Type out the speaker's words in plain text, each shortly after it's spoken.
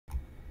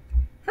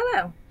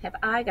Hello, have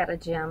I got a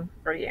gem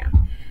for you?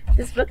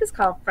 This book is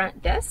called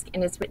Front Desk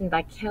and it's written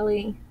by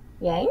Kelly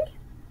Yang.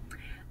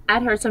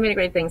 I'd heard so many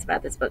great things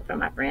about this book from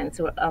my friends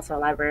who are also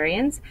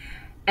librarians.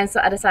 And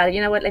so I decided,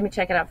 you know what, let me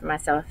check it out for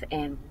myself.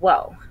 And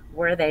whoa,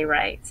 were they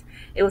right?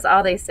 It was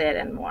all they said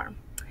and more.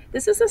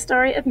 This is the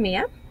story of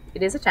Mia.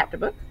 It is a chapter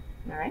book,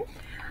 all right?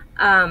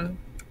 Um,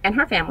 and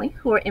her family,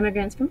 who are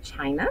immigrants from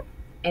China.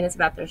 And it's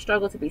about their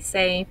struggle to be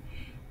safe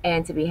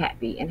and to be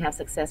happy and have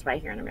success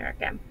right here in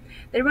America.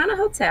 They run a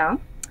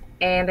hotel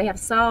and they have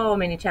so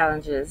many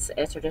challenges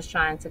as they're just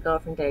trying to go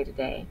from day to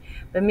day.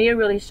 But Mia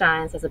really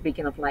shines as a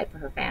beacon of light for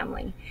her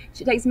family.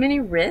 She takes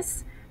many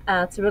risks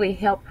to really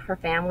help her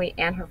family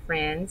and her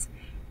friends.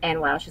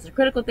 And while she's a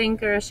critical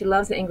thinker, she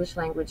loves the English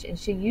language and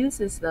she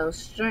uses those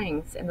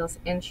strengths and those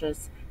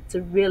interests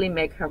to really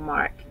make her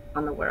mark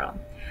on the world.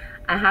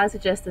 I highly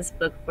suggest this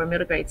book for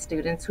middle grade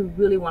students who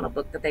really want a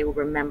book that they will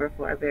remember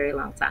for a very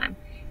long time.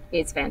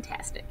 It's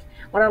fantastic.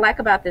 What I like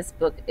about this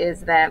book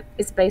is that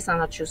it's based on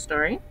a true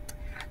story.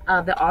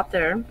 The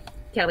author,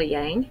 Kelly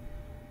Yang,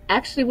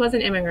 actually was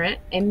an immigrant,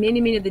 and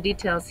many of the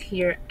details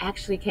here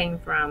actually came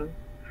from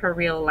her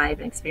real life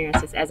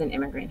experiences as an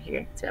immigrant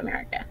here to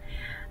America.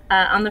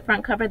 On the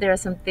front cover, there are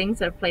some things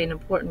that play an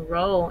important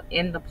role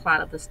in the plot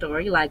of the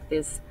story, like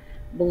this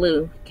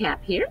blue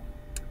cap here,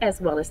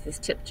 as well as this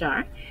tip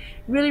jar.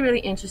 Really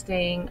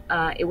interesting.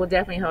 It will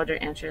definitely hold your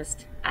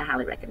interest. I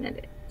highly recommend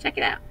it. Check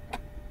it out.